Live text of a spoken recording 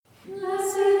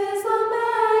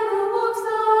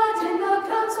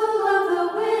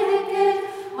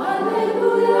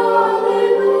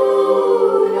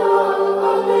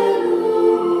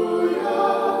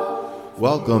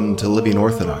Welcome to Living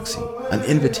Orthodoxy, an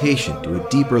invitation to a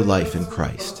deeper life in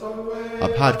Christ. A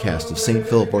podcast of St.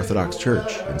 Philip Orthodox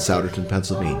Church in Souderton,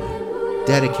 Pennsylvania,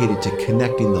 dedicated to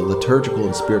connecting the liturgical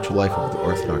and spiritual life of the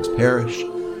Orthodox parish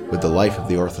with the life of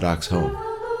the Orthodox home.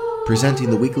 Presenting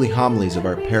the weekly homilies of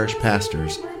our parish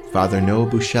pastors, Father Noah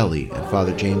Bushelli and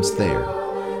Father James Thayer,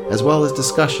 as well as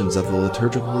discussions of the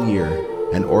liturgical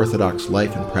year and Orthodox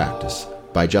life and practice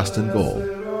by Justin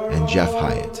Gohl and Jeff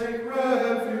Hyatt.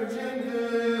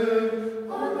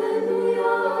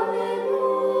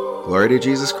 Glory to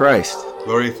Jesus Christ.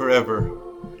 Glory forever.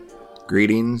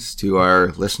 Greetings to our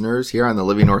listeners here on the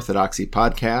Living Orthodoxy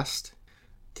podcast.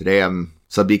 Today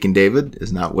Subdeacon David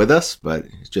is not with us, but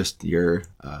it's just your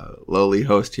lowly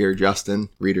host here, Justin,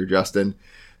 Reader Justin,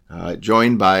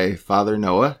 joined by Father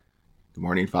Noah. Good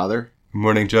morning, Father. Good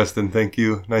morning, Justin. Thank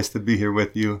you. Nice to be here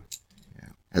with you.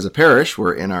 As a parish,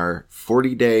 we're in our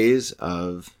 40 days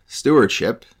of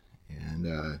stewardship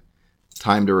and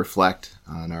time to reflect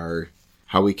on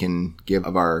how we can give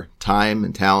of our time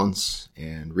and talents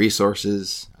and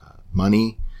resources,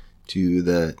 money to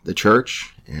the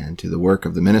church and to the work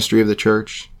of the ministry of the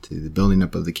church, to the building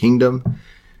up of the kingdom.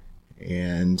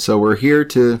 And so we're here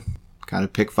to kind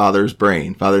of pick Father Noah's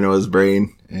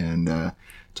brain, and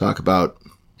talk about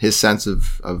his sense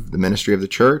of the ministry of the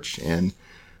church and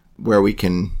where we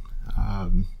can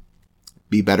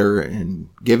be better in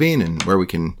giving and where we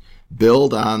can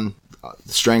build on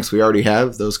the strengths we already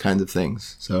have, those kinds of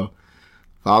things. So,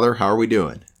 Father, how are we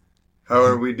doing? How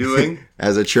are we doing?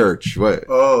 As a church.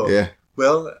 Well,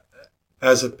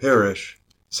 as a parish,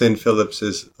 St. Philip's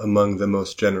is among the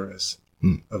most generous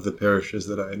of the parishes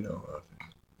that I know of.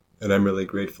 And I'm really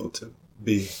grateful to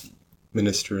be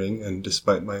ministering and,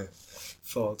 despite my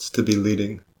faults, to be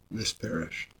leading this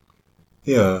parish.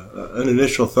 An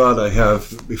initial thought I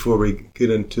have before we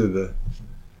get into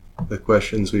the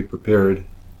questions we prepared.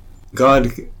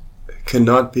 God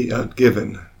cannot be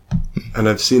outgiven, and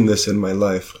I've seen this in my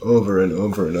life over and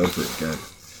over and over again.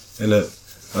 And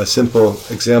a simple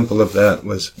example of that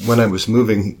was when I was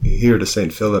moving here to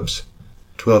St. Philip's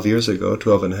 12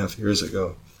 and a half years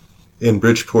ago. In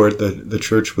Bridgeport, the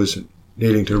church was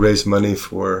needing to raise money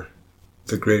for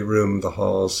the great room, the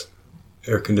halls,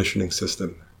 air conditioning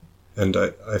system. And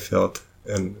I felt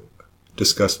and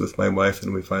discussed with my wife,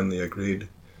 and we finally agreed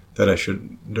that I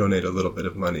should donate a little bit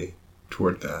of money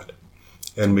toward that.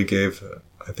 And we gave,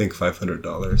 I think,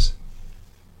 $500.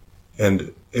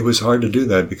 And it was hard to do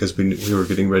that because we were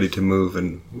getting ready to move,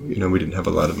 and we didn't have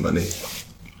a lot of money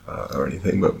or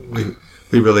anything, but we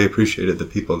really appreciated the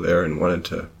people there and wanted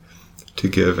to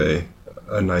give a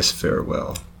nice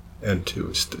farewell and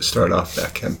to start off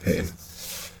that campaign.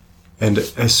 And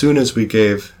as soon as we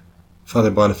gave,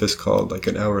 Father Boniface called like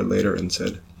an hour later and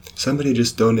said, somebody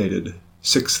just donated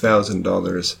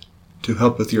 $6,000 to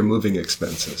help with your moving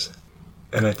expenses.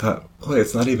 And I thought, boy,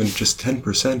 it's not even just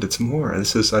 10%, it's more.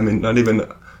 This is, not even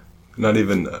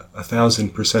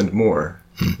 1,000% more,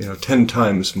 10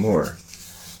 times more.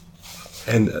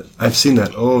 And I've seen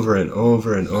that over and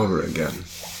over and over again.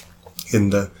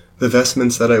 In the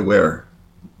vestments that I wear,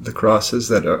 the crosses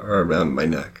that are around my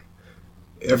neck.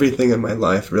 Everything in my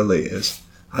life really is,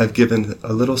 I've given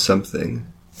a little something,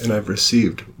 and I've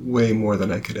received way more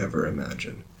than I could ever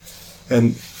imagine.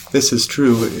 And this is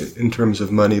true in terms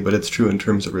of money, but it's true in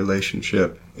terms of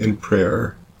relationship, in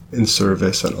prayer, in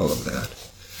service, and all of that.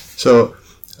 So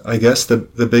I guess the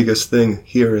biggest thing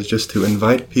here is just to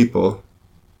invite people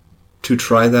to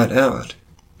try that out.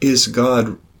 Is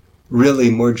God really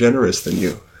more generous than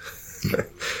you?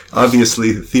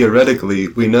 Obviously, theoretically,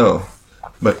 we know.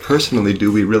 But personally,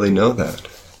 do we really know that?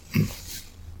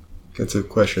 It's a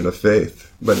question of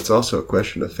faith, but it's also a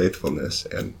question of faithfulness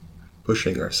and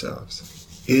pushing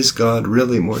ourselves. Is God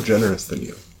really more generous than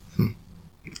you?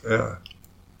 Yeah.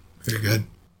 Very good.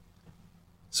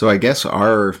 So I guess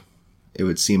it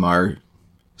would seem our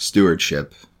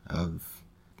stewardship of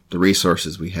the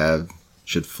resources we have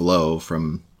should flow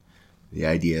from the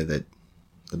idea that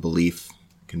the belief,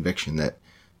 conviction that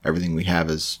everything we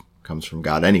have comes from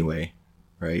God anyway,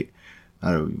 right?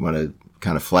 I don't want to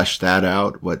kind of flesh that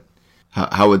out.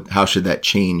 How should that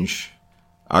change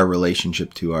our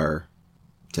relationship to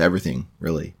everything,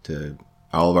 really, to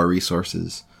all of our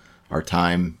resources, our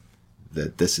time,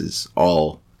 that this is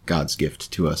all God's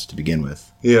gift to us to begin with?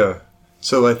 Yeah.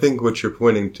 So I think what you're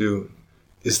pointing to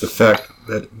is the fact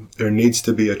that there needs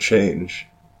to be a change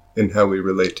in how we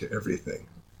relate to everything.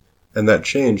 And that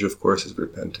change, of course, is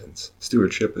repentance.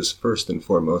 Stewardship is first and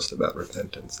foremost about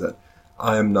repentance, that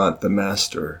I am not the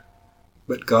master,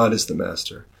 but God is the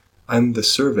master. I'm the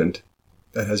servant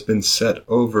that has been set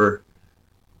over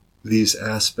these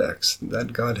aspects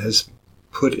that God has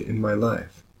put in my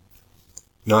life,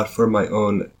 not for my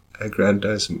own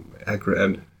aggrandizement,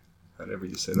 however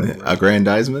you say that word.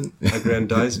 Aggrandizement?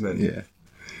 Aggrandizement. Yeah.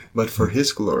 But for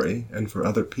His glory and for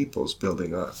other people's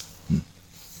building up.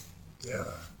 Yeah.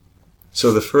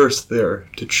 So the first there,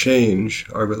 to change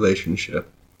our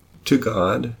relationship to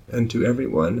God and to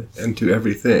everyone and to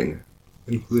everything,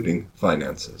 including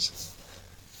finances.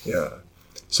 Yeah.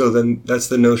 So then that's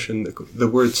the notion. The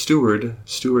word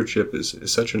stewardship is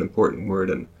such an important word,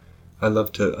 and I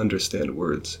love to understand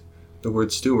words. The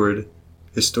word steward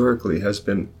historically has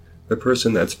been the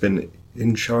person that's been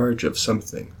in charge of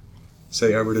something.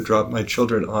 Say I were to drop my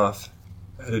children off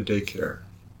at a daycare.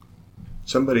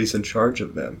 Somebody's in charge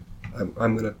of them.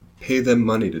 I'm going to pay them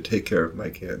money to take care of my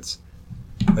kids.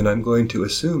 And I'm going to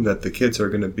assume that the kids are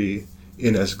going to be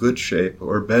in as good shape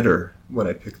or better when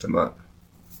I pick them up.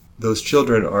 Those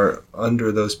children are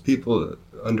under those people,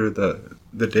 under the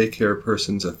daycare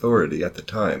person's authority at the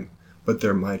time, but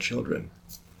they're my children.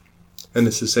 And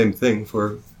it's the same thing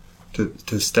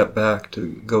to step back,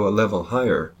 to go a level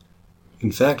higher.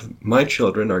 In fact, my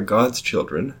children are God's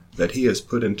children that He has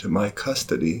put into my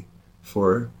custody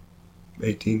for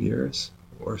 18 years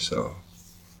or so.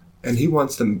 And He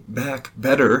wants them back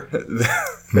better,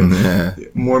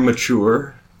 more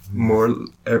mature, more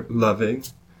loving,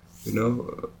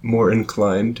 more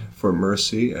inclined for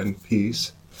mercy and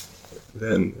peace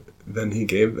than He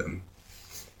gave them.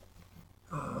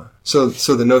 So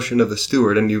the notion of the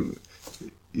steward, and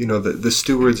the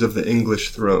stewards of the English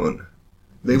throne,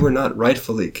 they were not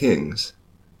rightfully kings,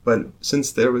 but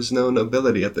since there was no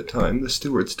nobility at the time, the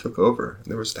stewards took over.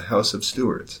 There was the House of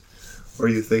Stewards. Or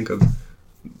you think of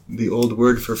the old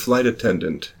word for flight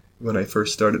attendant. When I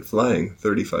first started flying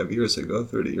 30 years ago,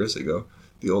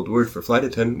 the old word for flight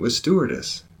attendant was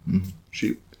stewardess.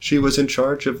 Mm-hmm. She was in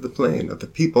charge of the plane, of the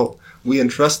people. We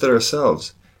entrusted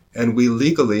ourselves, and we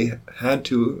legally had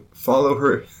to follow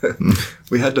her.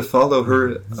 We had to follow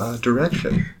her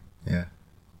direction. Yeah.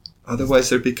 Otherwise,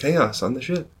 there'd be chaos on the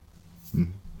ship.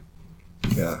 Mm-hmm.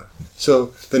 Yeah. So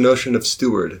the notion of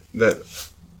steward, that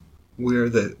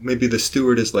maybe the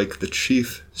steward is like the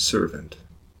chief servant,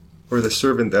 or the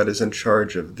servant that is in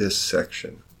charge of this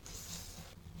section.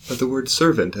 But the word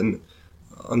servant, and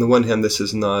on the one hand, this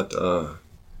is not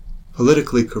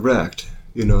politically correct,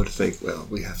 to think, well,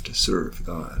 we have to serve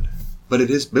God. But it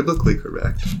is biblically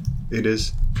correct. It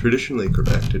is traditionally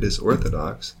correct. It is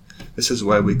orthodox. This is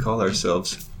why we call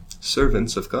ourselves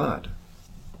servants of God.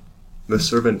 The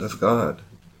servant of God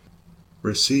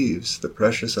receives the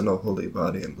precious and all-holy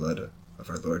body and blood of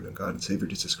our Lord and God and Savior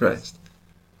Jesus Christ.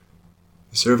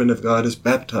 The servant of God is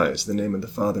baptized in the name of the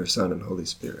Father, Son, and Holy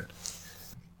Spirit.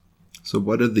 So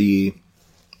what are the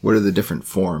different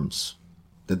forms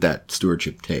that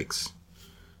stewardship takes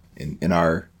in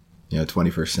our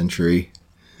 21st century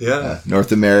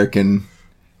North American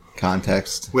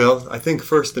context? Well, I think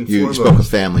first and foremost, you spoke of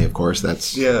family, of course.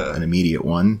 That's an immediate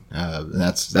one.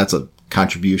 That's a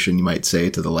contribution, you might say,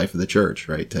 to the life of the church,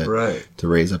 right? To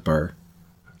raise up our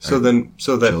children.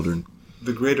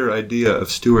 The greater idea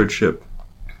of stewardship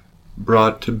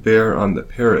brought to bear on the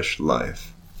parish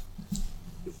life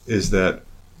is that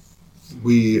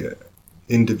we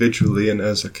individually and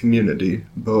as a community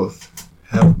both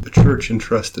have the church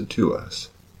entrusted to us.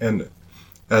 And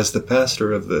as the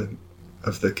pastor of the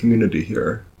community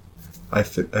here, I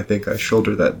think I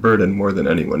shoulder that burden more than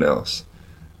anyone else.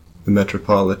 The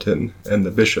Metropolitan and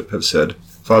the Bishop have said,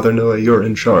 Father Noah, you're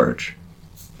in charge.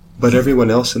 But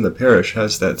everyone else in the parish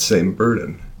has that same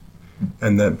burden.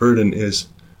 And that burden is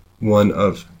one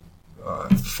of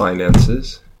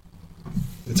finances.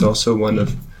 It's also one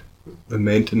of the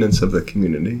maintenance of the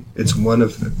community. It's one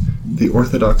of the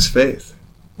Orthodox faith.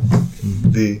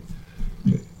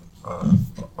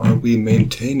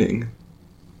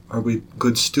 Are we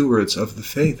good stewards of the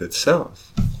faith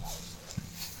itself?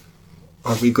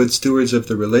 Are we good stewards of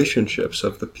the relationships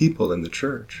of the people in the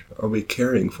church? Are we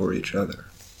caring for each other?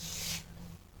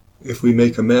 If we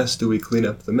make a mess, do we clean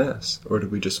up the mess? Or do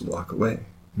we just walk away?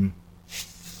 And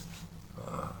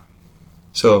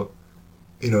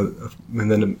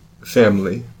then a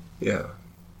family,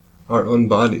 our own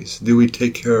bodies. Do we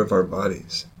take care of our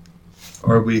bodies?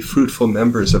 Are we fruitful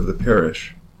members of the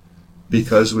parish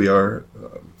because we're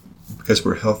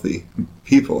healthy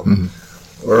people?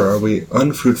 Mm-hmm. Or are we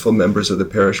unfruitful members of the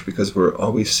parish because we're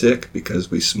always sick,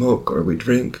 because we smoke or we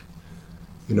drink?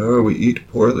 Or we eat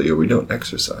poorly, or we don't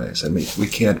exercise, and we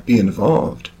can't be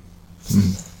involved.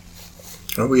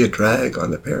 Mm-hmm. Are we a drag on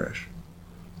the parish?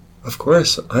 Of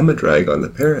course, I'm a drag on the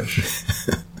parish.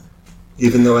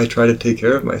 Even though I try to take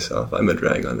care of myself, I'm a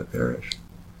drag on the parish.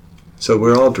 So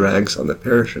we're all drags on the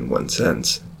parish in one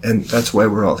sense. And that's why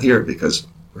we're all here, because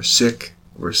we're sick,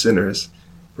 we're sinners,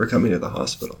 we're coming to the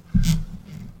hospital.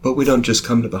 But we don't just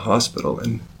come to the hospital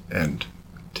and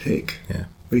take. Yeah.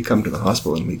 We come to the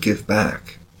hospital and we give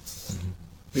back.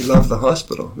 We love the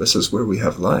hospital. This is where we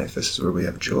have life. This is where we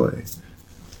have joy.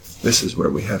 This is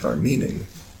where we have our meaning.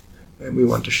 And we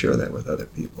want to share that with other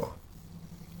people.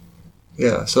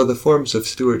 Yeah, so the forms of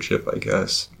stewardship, I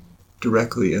guess,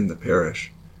 directly in the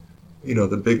parish.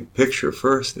 The big picture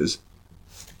first is,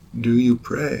 do you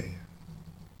pray?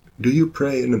 Do you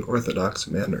pray in an orthodox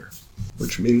manner?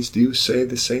 Which means, do you say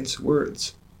the saints'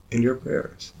 words in your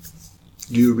prayers?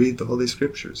 Do you read the Holy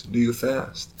Scriptures? Do you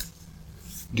fast?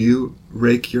 Do you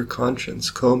rake your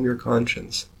conscience, comb your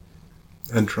conscience,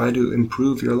 and try to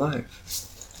improve your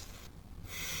life?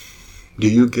 Do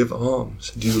you give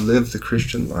alms? Do you live the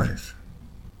Christian life?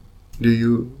 Do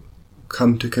you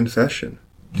come to confession?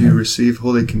 Do you receive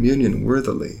Holy Communion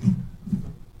worthily?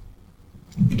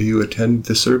 Do you attend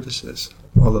the services?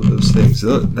 All of those things.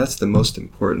 That's the most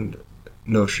important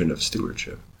notion of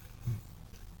stewardship.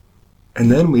 And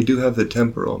then we do have the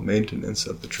temporal maintenance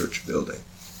of the church building.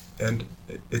 And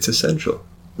it's essential.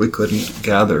 We couldn't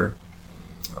gather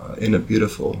in a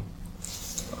beautiful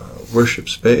worship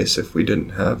space if we didn't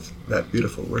have that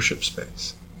beautiful worship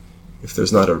space. If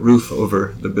there's not a roof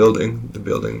over the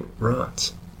building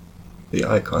rots. The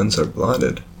icons are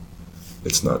blotted.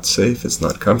 It's not safe, it's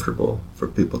not comfortable for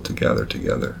people to gather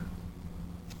together.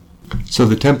 So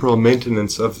the temporal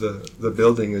maintenance of the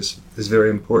building is very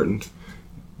important.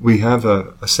 We have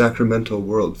a sacramental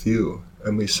worldview,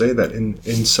 and we say that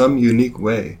in some unique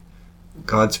way,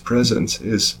 God's presence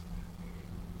is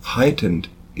heightened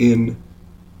in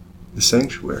the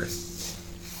sanctuary.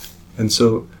 And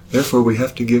so, therefore, we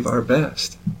have to give our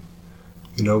best.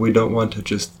 We don't want to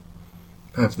just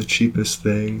have the cheapest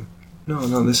thing. No,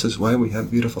 this is why we have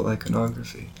beautiful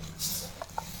iconography.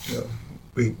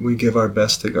 We give our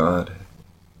best to God.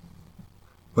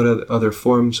 What are the other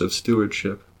forms of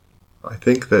stewardship? I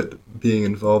think that being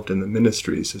involved in the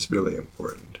ministries is really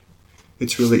important.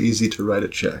 It's really easy to write a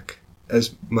check,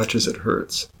 as much as it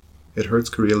hurts. It hurts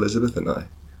Korea Elizabeth and I.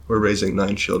 We're raising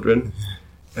 9 children,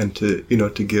 and to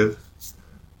give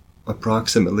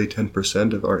approximately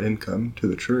 10% of our income to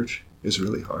the church is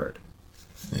really hard.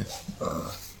 Yeah.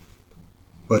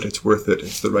 But it's worth it.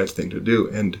 It's the right thing to do,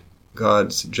 and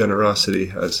God's generosity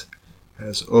has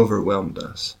overwhelmed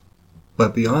us.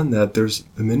 But beyond that, there's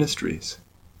the ministries.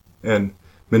 And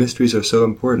ministries are so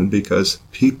important because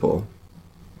people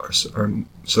are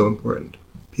so important.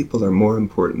 People are more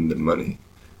important than money.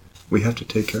 We have to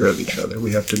take care of each other.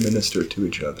 We have to minister to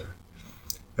each other.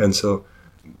 And so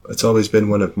it's always been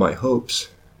one of my hopes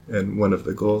and one of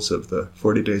the goals of the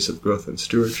 40 Days of Growth and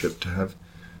Stewardship to have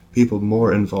people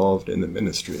more involved in the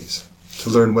ministries, to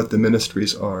learn what the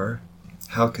ministries are,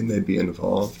 how can they be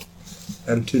involved,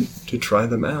 and to try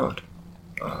them out.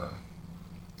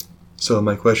 So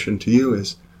my question to you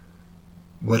is,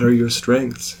 what are your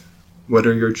strengths? What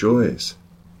are your joys?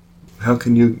 How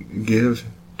can you give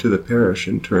to the parish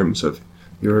in terms of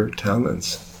your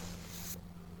talents?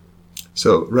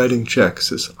 So writing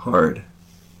checks is hard,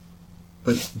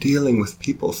 but dealing with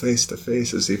people face to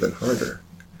face is even harder.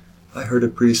 I heard a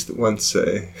priest once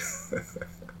say,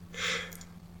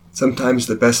 sometimes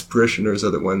the best parishioners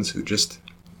are the ones who just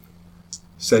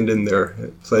send in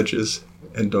their pledges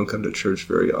and don't come to church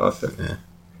very often. Yeah.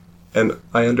 And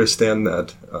I understand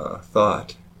that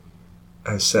thought,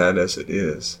 as sad as it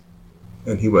is.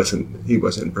 And he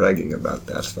wasn't bragging about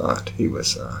that thought. He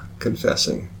was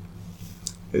confessing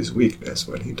his weakness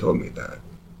when he told me that.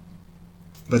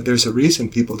 But there's a reason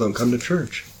people don't come to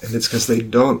church, and it's because they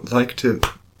don't like to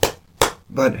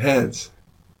butt heads.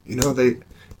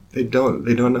 They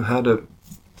don't know how to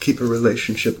keep a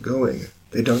relationship going.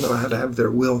 They don't know how to have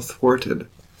their will thwarted.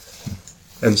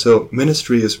 And so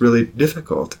ministry is really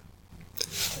difficult.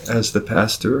 As the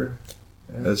pastor,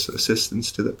 as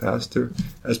assistants to the pastor,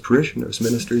 as parishioners,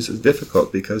 ministries is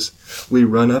difficult because we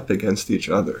run up against each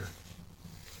other.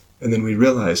 And then we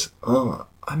realize,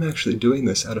 I'm actually doing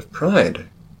this out of pride.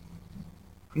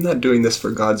 I'm not doing this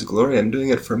for God's glory, I'm doing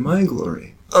it for my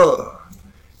glory.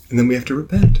 And then we have to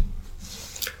repent.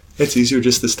 It's easier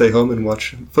just to stay home and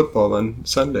watch football on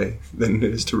Sunday than it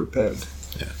is to repent.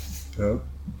 Yeah.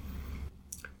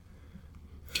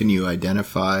 Can you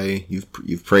identify?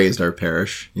 You've praised our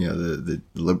parish. The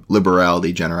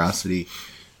liberality, generosity.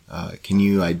 Can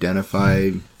you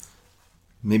identify?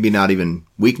 Maybe not even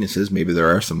weaknesses. Maybe there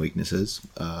are some weaknesses,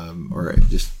 or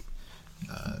just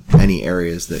any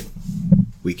areas that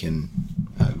we can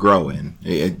grow in.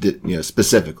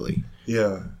 Specifically.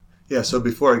 Yeah. So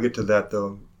before I get to that,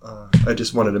 though, I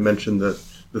just wanted to mention the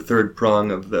third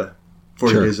prong of the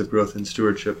 40 Sure. days of growth in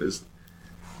stewardship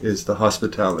is the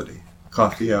hospitality.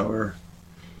 Coffee hour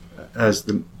as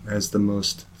the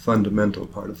most fundamental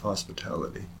part of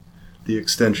hospitality, the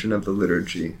extension of the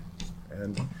liturgy,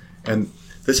 and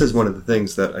this is one of the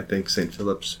things that I think St.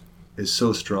 Philip's is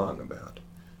so strong about.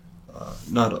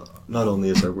 Not only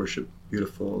is our worship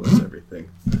beautiful and everything,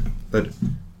 but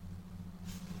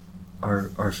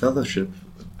our fellowship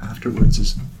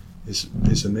afterwards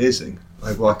is amazing.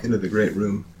 I walk into the great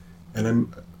room, and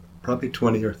I'm probably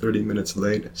 20 or 30 minutes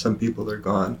late. Some people are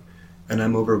gone, and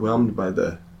I'm overwhelmed by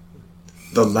the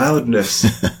loudness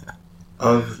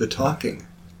of the talking,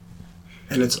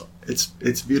 and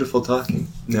it's beautiful talking.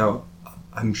 Now,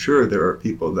 I'm sure there are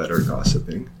people that are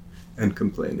gossiping and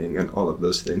complaining and all of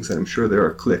those things, and I'm sure there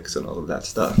are cliques and all of that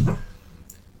stuff.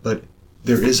 But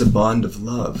there is a bond of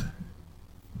love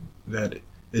that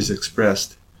is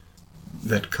expressed,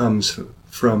 that comes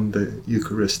from the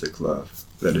Eucharistic love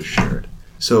that is shared.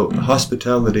 So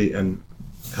hospitality and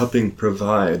helping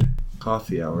provide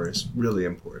coffee hour is really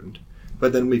important.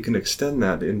 But then we can extend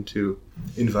that into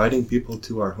inviting people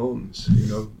to our homes,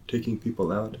 taking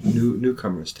people out,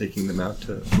 newcomers, taking them out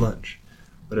to lunch,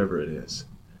 whatever it is.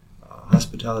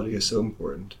 Hospitality is so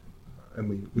important,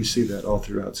 and we see that all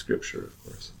throughout Scripture, of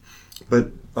course.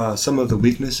 But some of the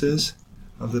weaknesses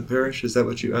of the parish, is that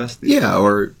what you asked?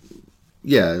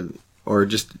 Or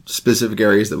just specific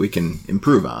areas that we can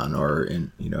improve on or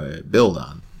build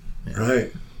on. Yeah.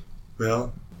 Right.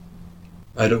 Well,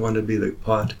 I don't want to be the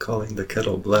pot calling the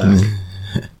kettle black.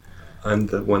 I'm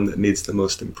the one that needs the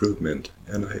most improvement,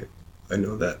 and I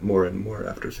know that more and more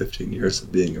after 15 years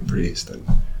of being a priest and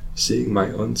seeing my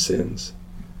own sins.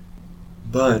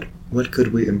 But what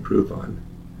could we improve on?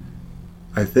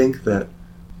 I think that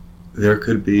there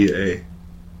could be a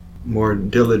more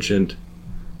diligent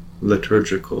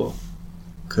liturgical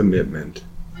commitment.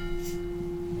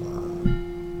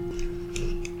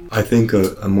 I think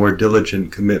a more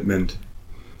diligent commitment,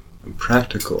 a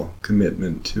practical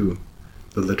commitment to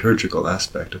the liturgical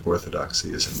aspect of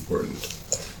Orthodoxy is important.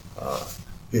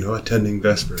 Attending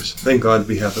Vespers. Thank God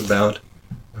we have about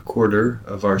a quarter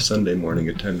of our Sunday morning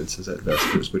attendances at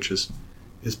Vespers, which is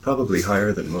probably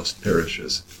higher than most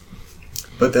parishes.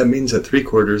 But that means that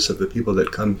 3/4 of the people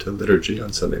that come to liturgy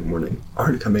on Sunday morning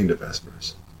aren't coming to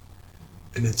Vespers.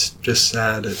 And it's just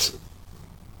sad. It's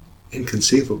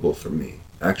inconceivable for me,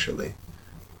 actually.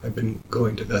 I've been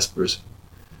going to Vespers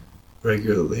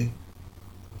regularly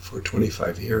for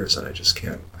 25 years, and I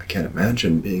can't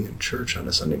imagine being in church on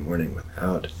a Sunday morning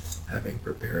without having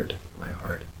prepared my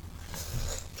heart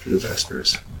through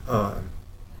Vespers.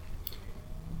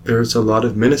 There's a lot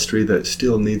of ministry that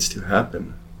still needs to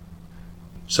happen.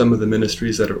 Some of the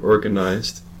ministries that are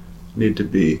organized need to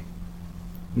be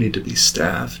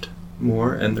staffed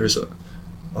more, and there's a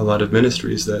lot of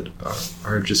ministries that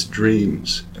are just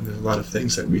dreams, and there's a lot of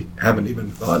things that we haven't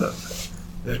even thought of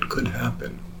that could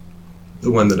happen. The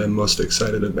one that I'm most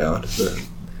excited about, the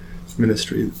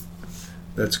ministry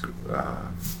that's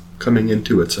coming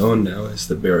into its own now, is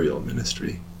the burial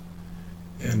ministry.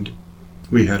 And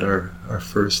we had our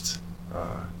first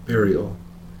burial,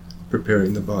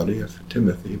 preparing the body of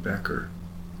Timothy Becker.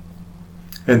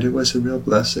 And it was a real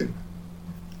blessing.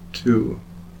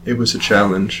 It was a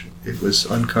challenge. It was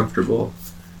uncomfortable.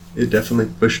 It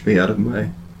definitely pushed me out of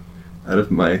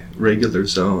my regular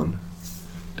zone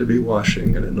to be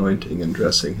washing and anointing and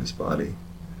dressing his body.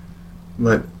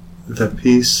 But the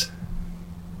peace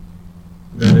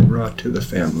that it brought to the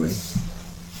family,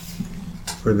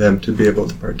 for them to be able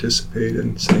to participate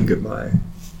in saying goodbye,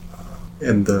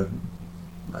 and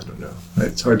I don't know,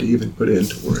 it's hard to even put it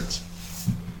into words.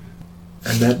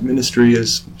 And that ministry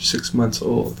is 6 months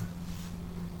old.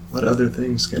 What other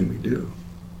things can we do?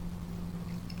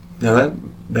 Now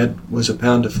that was a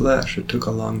pound of flesh. It took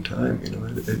a long time.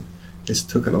 It's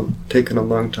taken a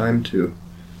long time to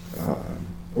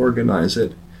organize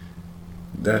it.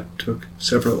 That took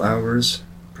several hours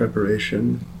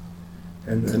preparation,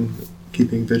 and then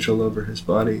keeping vigil over his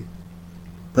body.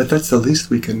 But that's the least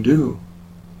we can do.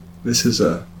 This is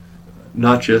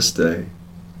not just a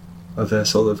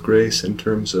vessel of grace in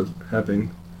terms of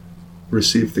having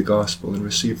received the gospel and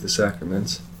received the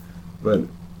sacraments, but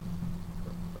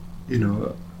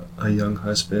a young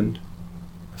husband,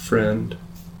 a friend,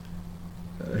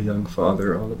 a young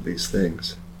father, all of these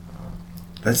things.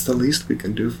 That's the least we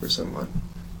can do for someone.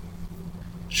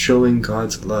 Showing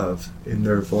God's love in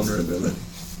their vulnerability.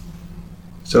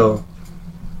 So,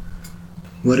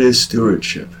 what is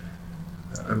stewardship?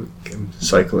 I'm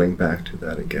cycling back to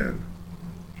that again.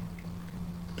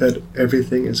 That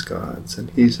everything is God's, and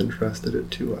He's entrusted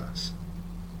it to us.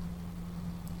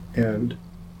 And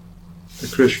the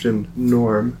Christian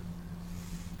norm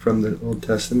from the Old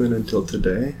Testament until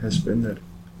today has been that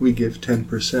we give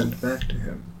 10% back to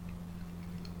him.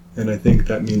 And I think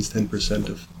that means 10%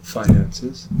 of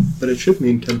finances, but it should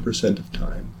mean 10% of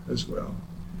time as well.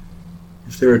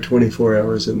 If there are 24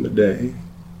 hours in the day,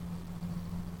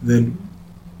 then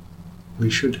we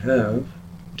should have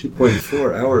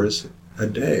 2.4 hours a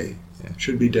day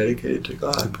should be dedicated to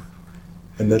God.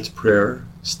 And that's prayer,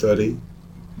 study,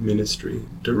 ministry,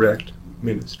 direct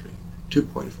ministry.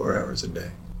 2.4 hours a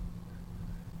day.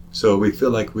 So we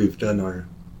feel like we've done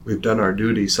our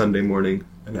duty Sunday morning,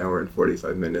 an hour and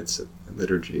 45 minutes of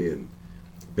liturgy, and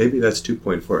maybe that's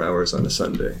 2.4 hours on a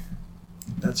Sunday.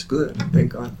 That's good.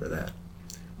 Thank God for that.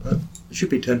 But it should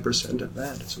be 10% of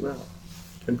that as well.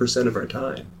 10% of our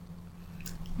time.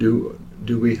 Do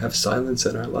we have silence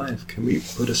in our life? Can we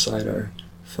put aside our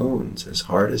phones, as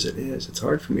hard as it is? It's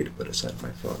hard for me to put aside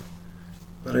my phone.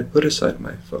 But I put aside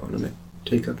my phone and I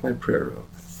take up my prayer robe.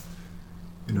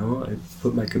 I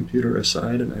put my computer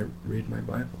aside and I read my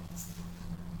Bible.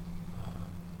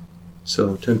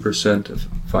 So 10% of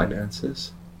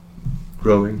finances,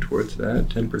 growing towards that.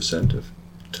 10% of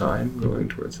time, growing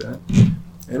towards that.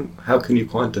 And how can you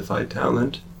quantify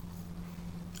talent?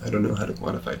 I don't know how to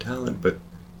quantify talent, but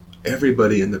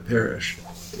everybody in the parish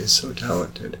is so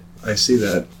talented. I see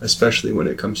that especially when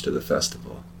it comes to the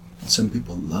festival. Some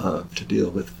people love to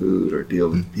deal with food or deal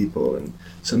with people, and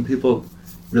some people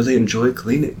really enjoy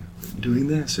cleaning, doing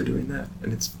this or doing that.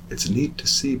 And it's neat to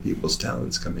see people's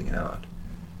talents coming out.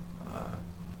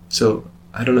 So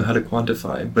I don't know how to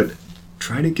quantify, but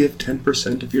try to give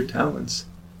 10% of your talents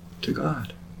to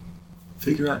God.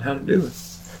 Figure out how to do it.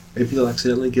 Maybe you'll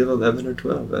accidentally give 11 or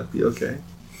 12. That'd be okay.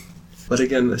 But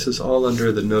again, this is all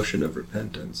under the notion of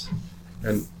repentance.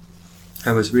 And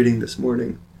I was reading this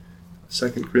morning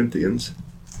 2 Corinthians,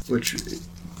 which,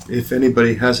 if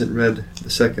anybody hasn't read the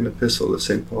second epistle of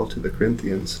St. Paul to the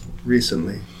Corinthians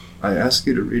recently, I ask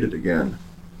you to read it again.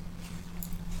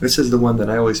 This is the one that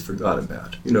I always forgot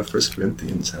about. 1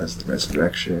 Corinthians has the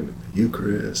resurrection and the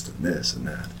Eucharist and this and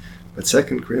that. But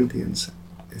 2 Corinthians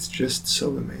is just so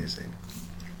amazing.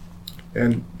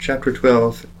 And chapter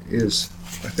 12 is,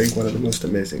 I think, one of the most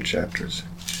amazing chapters.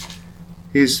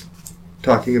 He's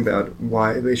talking about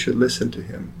why they should listen to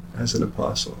him as an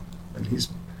apostle. And he's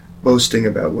boasting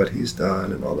about what he's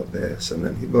done and all of this. And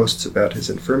then he boasts about his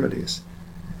infirmities.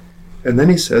 And then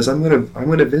he says, I'm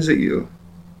going to visit you.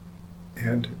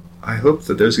 And I hope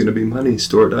that there's going to be money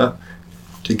stored up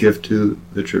to give to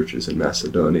the churches in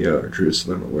Macedonia or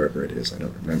Jerusalem or wherever it is. I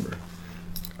don't remember.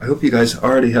 I hope you guys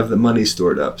already have the money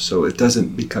stored up so it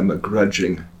doesn't become a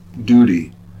grudging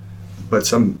duty, but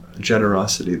some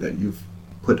generosity that you've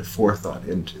put forethought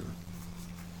into.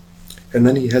 And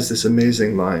then he has this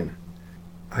amazing line,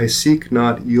 I seek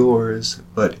not yours,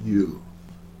 but you.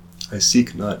 I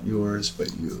seek not yours,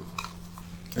 but you.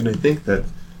 And I think that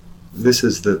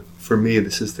for me,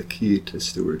 this is the key to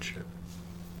stewardship.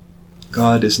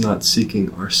 God is not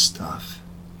seeking our stuff.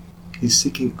 He's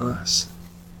seeking us.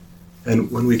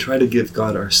 And when we try to give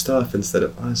God our stuff instead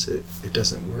of us, it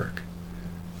doesn't work.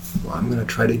 Well, I'm going to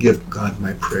try to give God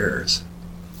my prayers.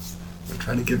 I'm going to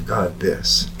try to give God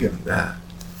this, give him that.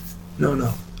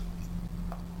 No.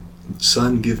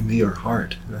 Son, give me your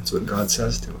heart. And that's what God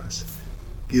says to us.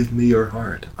 Give me your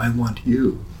heart. I want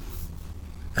you.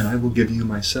 And I will give you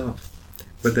myself.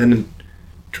 But then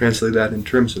translate that in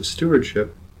terms of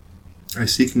stewardship. I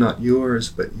seek not yours,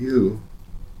 but you.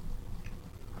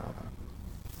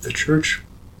 The church,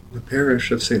 the parish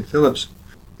of St. Philip's,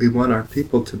 we want our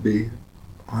people to be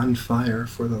on fire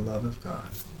for the love of God.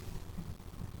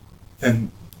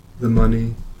 And the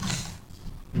money,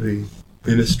 the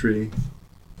ministry,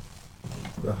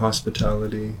 the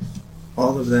hospitality,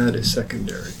 all of that is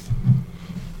secondary.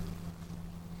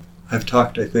 I've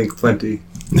talked, I think, plenty.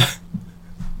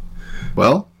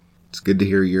 Well, it's good to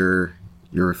hear your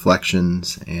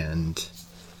reflections and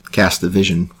cast a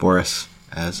vision for us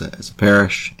as a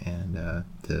parish, and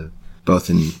to both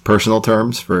in personal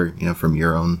terms for from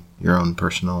your own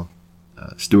personal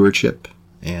stewardship,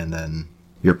 and then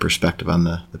your perspective on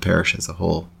the parish as a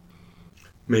whole.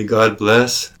 May God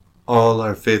bless all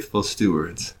our faithful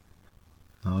stewards.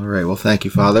 All right. Well, thank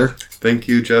you, Father. Thank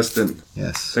you, Justin.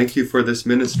 Yes. Thank you for this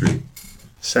ministry.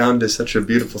 Sound is such a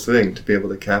beautiful thing to be able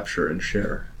to capture and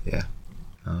share. Yeah.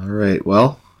 All right.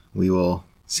 Well, we will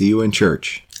see you in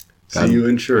church. See you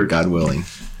in church. God willing.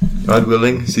 God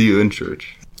willing, see you in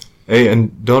church. Hey,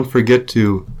 and don't forget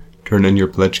to turn in your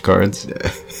pledge cards.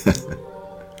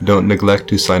 Don't neglect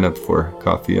to sign up for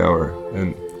coffee hour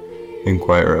and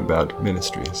inquire about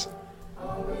ministries.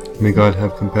 May God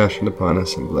have compassion upon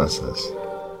us and bless us.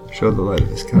 show the light of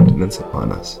his countenance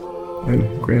upon us,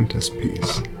 and grant us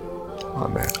peace.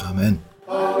 Amen. Amen.